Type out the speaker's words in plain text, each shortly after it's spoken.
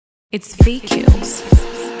It's VQs.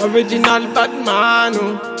 Original Batman.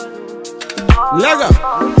 Lego.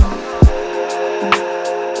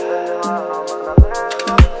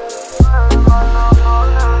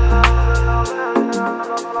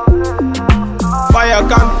 Fire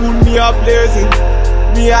can cool me up blazing.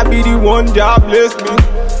 Me I be the one that bless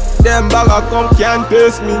me. Them bagger come can't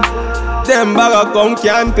taste me. Them bagger come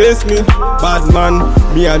can't taste me. Bad man,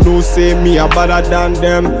 me I no say me a better than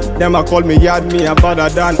them. Them a call me yard, me a better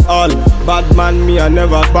than all. Bad man, me I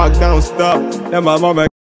never back down, stop. Them a mama.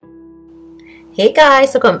 Hey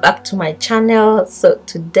guys, welcome back to my channel. So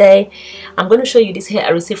today I'm going to show you this hair I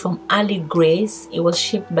received from Ali Grace. It was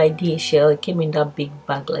shipped by DHL. It came in that big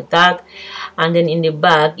bag like that, and then in the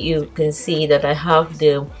bag you can see that I have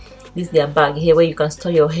this is their bag here where you can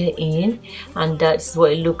store your hair in, and that's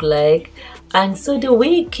what it looked like. And so the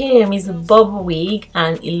wig came is a bob wig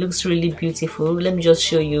and it looks really beautiful. Let me just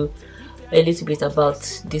show you a little bit about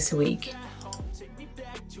this wig.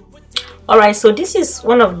 Alright, so this is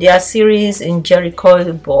one of their series in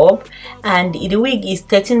Jericho bob, and the wig is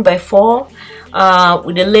 13 by 4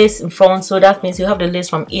 with the lace in front, so that means you have the lace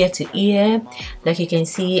from ear to ear like you can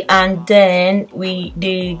see. And then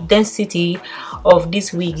the density of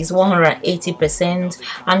this wig is 180%,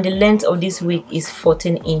 and the length of this wig is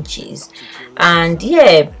 14 inches. And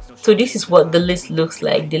yeah, so this is what the lace looks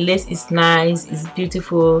like. The lace is nice, it's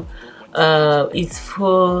beautiful, it's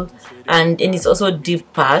full, and it's also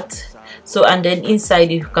deep part. So, and then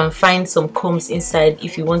inside you can find some combs inside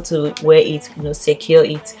if you want to wear it, you know, secure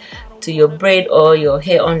it to your braid or your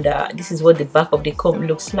hair under. This is what the back of the comb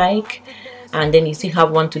looks like, and then you still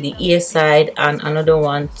have one to the ear side and another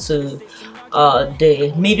one to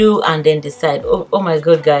the middle and then the side. Oh my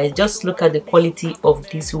god guys, just look at the quality of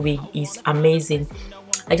this wig, is amazing.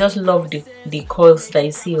 I just love the coils that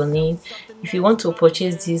you see on it. If you want to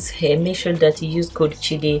purchase this hair, make sure that you use code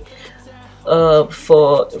CHIDE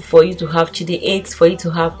for you to have CHIDE 8, for you to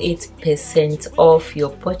have 8% off your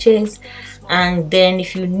purchase. And then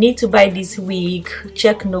if you need to buy this wig,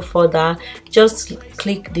 check no further, just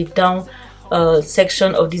click the down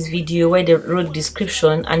section of this video where they wrote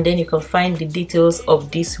description, and then you can find the details of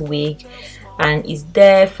this wig, and it's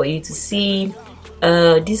there for you to see.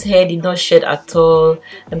 This hair did not shed at all.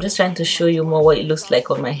 I'm just trying to show you more what it looks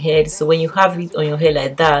like on my head. So when you have it on your hair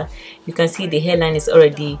like that, you can see the hairline is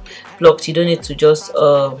already blocked. You don't need to just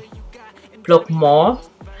block more.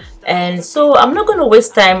 And so I'm not going to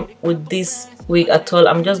waste time with this wig at all.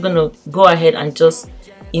 I'm just going to go ahead and just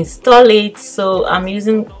install it. So I'm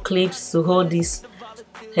using clips to hold this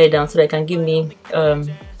hair down so that it can give me you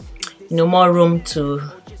know, more room to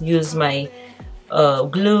use my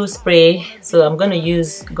glue spray. So I'm going to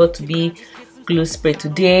use got2b glue spray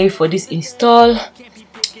today for this install.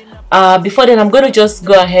 Before then, I'm going to just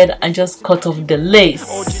go ahead and just cut off the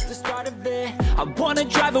lace. I wanna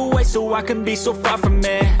drive away so I can be so far from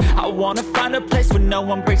it. I wanna find a place where no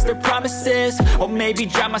one breaks their promises, or maybe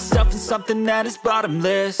drown myself in something that is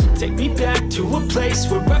bottomless. Take me back to a place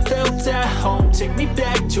where I felt at home. Take me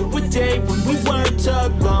back to a day when we weren't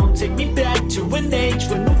alone. Take me back to an age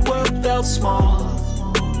when the world felt small,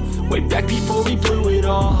 way back before we blew it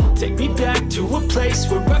all. Take me back to a place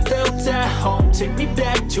where I felt at home. Take me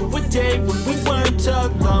back to a day when we weren't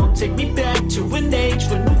alone. Take me back to an age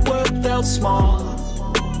when the world felt small,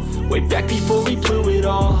 way back before we blew it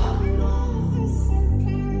all.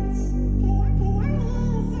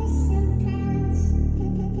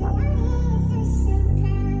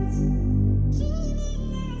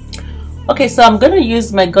 Okay, so I'm gonna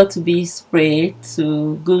use my got2b spray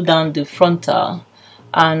to glue down the frontal,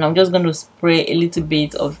 and I'm just going to spray a little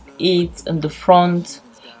bit of it in the front.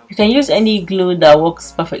 You can use any glue that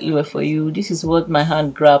works perfectly well for you. This is what my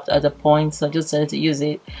hand grabbed at a point, so I just decided to use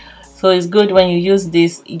it. So it's good when you use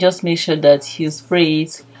this, you just make sure that you spray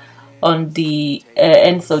it on the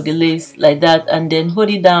ends of the lace like that, and then hold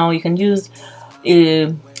it down. You can use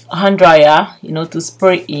a hand dryer, you know, to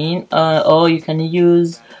spray in, or you can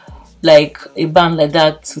use like a band like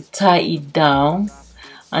that to tie it down.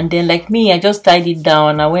 And then like me, I just tied it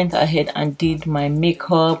down. I went ahead and did my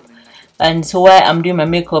makeup, and so while I'm doing my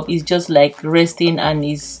makeup, it's just like resting, and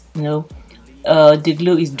is, you know, the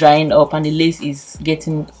glue is drying up and the lace is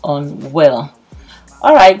getting on well.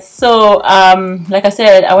 Alright, so like I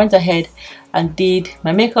said, I went ahead and did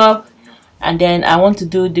my makeup, and then I want to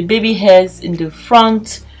do the baby hairs in the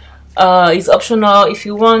front. It's optional. If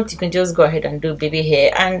you want, you can just go ahead and do baby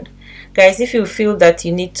hair. And guys, if you feel that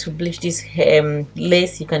you need to bleach this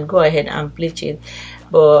lace, you can go ahead and bleach it,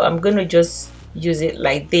 but I'm going to just use it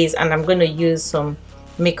like this, and I'm going to use some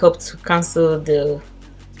makeup to cancel the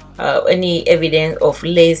any evidence of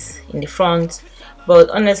lace in the front. but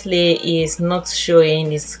honestly it's not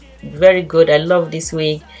showing. It's very good. I love this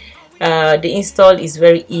wig. The install is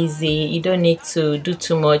very easy. You don't need to do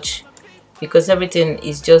too much because everything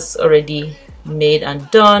is just already made and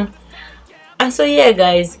done. And so yeah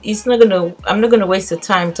guys, I'm not gonna waste your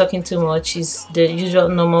time talking too much. It's the usual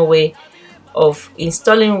normal way of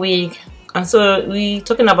installing wig. And so we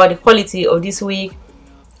talking about the quality of this wig.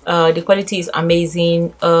 The quality is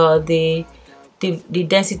amazing. The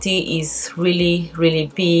density is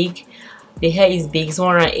really big. The hair is big. It's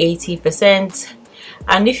 180%.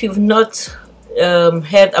 And if you've not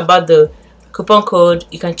heard about the coupon code,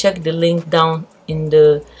 you can check the link down in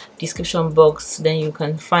the description box. Then you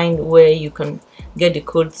can find where you can get the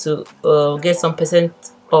code to get some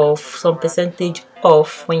percentage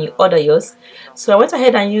off when you order yours. So I went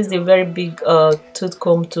ahead and used a very big tooth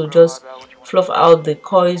comb to just fluff out the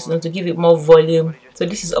coils and to give it more volume. So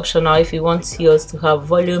this is optional. If you want yours to have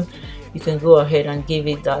volume, you can go ahead and give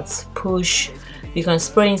it that push. You can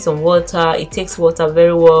spray in some water. It takes water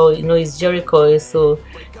very well. You know, it's jerry coil, so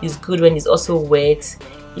it's good when it's also wet.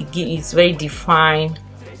 It's very defined.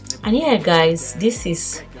 And yeah guys, this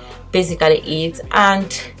is basically it.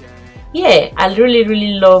 And yeah, I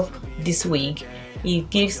really love this wig. It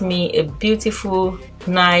gives me a beautiful,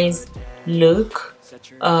 nice look.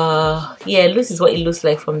 Yeah, this is what it looks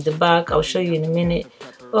like from the back. I'll show you in a minute.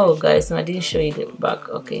 Oh guys, no, I didn't show you the back.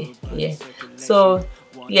 Okay, yeah, so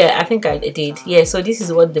yeah, I think I did. Yeah, so this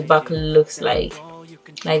is what the back looks like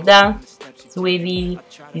that. It's wavy,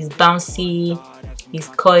 it's bouncy, it's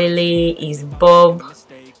coily, it's bob.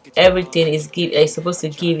 Everything is supposed to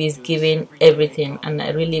give is giving everything, and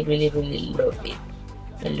I really love it.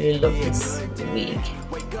 I really love this wig.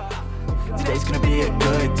 Today's gonna be a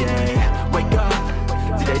good day. Wake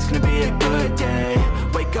up. Today's gonna be a good day.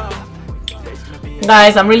 Wake up.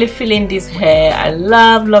 Guys, I'm really feeling this hair. I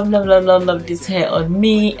love this hair on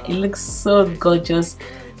me. It looks so gorgeous.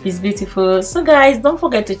 It's beautiful. So guys, don't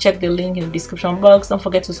forget to check the link in the description box. Don't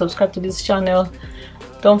forget to subscribe to this channel.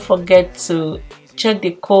 Don't forget to check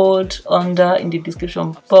the code under in the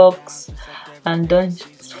description box, and don't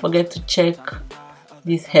forget to check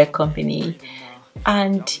this hair company.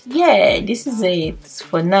 And yeah, this is it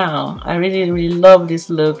for now. I really love this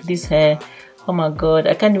look, this hair. Oh my god,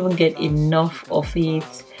 I can't even get enough of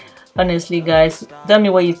it. Honestly guys, tell me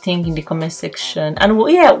what you think in the comment section. And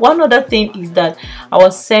yeah, one other thing is that I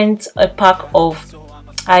was sent a pack of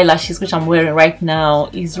eyelashes, which I'm wearing right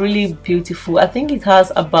now. It's really beautiful. I think it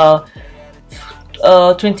has about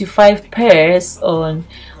 25 pairs on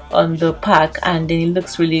the pack, and then it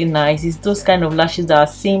looks really nice. It's those kind of lashes that are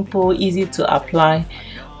simple, easy to apply.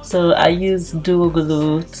 So I use duo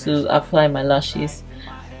glue to apply my lashes,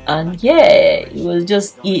 and yeah, it was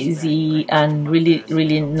just easy and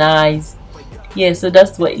really nice. Yeah, so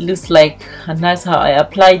that's what it looks like, and that's how I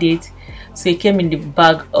applied it. So it came in the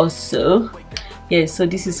bag also. Yeah, so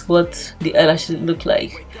this is what the eyelashes look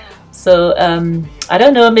like. So I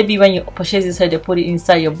don't know, maybe when you purchase this hair they put it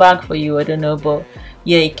inside your bag for you, I don't know, but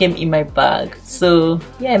yeah, it came in my bag. So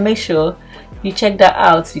yeah, make sure you check that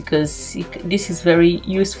out because this is very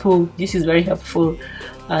useful, this is very helpful,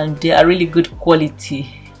 and they are really good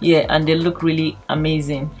quality. Yeah, and they look really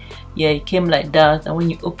amazing. Yeah, it came like that, and when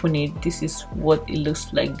you open it, this is what it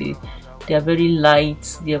looks like. They are very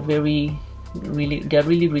light, they are really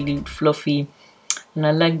fluffy, and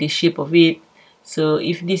I like the shape of it. So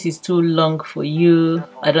if this is too long for you,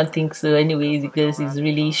 I don't think so anyways, because it's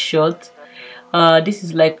really short. This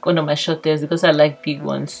is like one of my shortest because I like big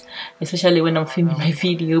ones, especially when I'm filming my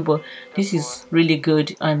video. But this is really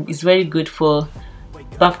good, and it's very good for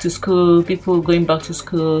back to school, people going back to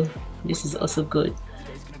school. This is also good.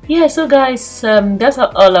 Yeah, so guys, that's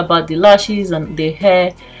all about the lashes and the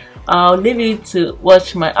hair. I'll leave you to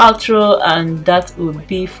watch my outro, and that will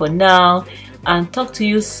be for now, and talk to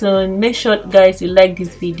you soon. Make sure guys you like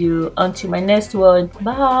this video. Until my next one,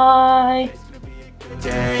 bye.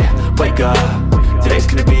 Wake up, today's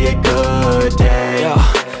gonna be a good day. Yo,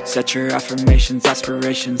 set your affirmations,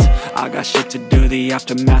 aspirations. I got shit to do, the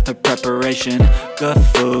aftermath of preparation. Good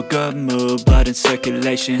food, good mood, blood in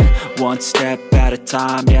circulation. One step at a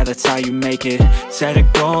time, yeah, that's how you make it. Set a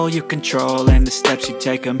goal you control and the steps you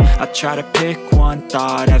take them. I try to pick one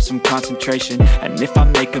thought, have some concentration. And if I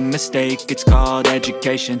make a mistake, it's called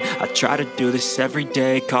education. I try to do this every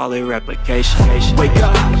day, call it replication. Wake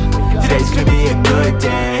up, today's gonna be a good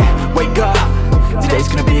day. Wake up, today's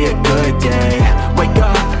gonna be a good day. Wake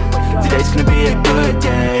up, today's gonna be a good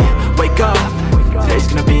day. Wake up, today's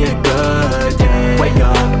gonna be a good day. Wake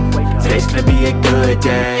up, today's gonna be a good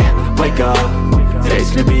day. Wake up,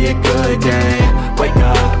 today's gonna be a good day. Wake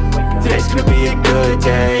up, today's gonna be a good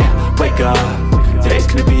day. Wake up, today's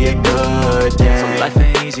gonna be a good day. So life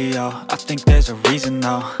ain't easy, yo, I think there's a reason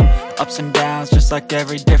though. Ups and downs, just like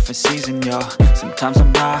every different season, yo. Sometimes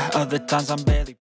I'm high, other times I'm barely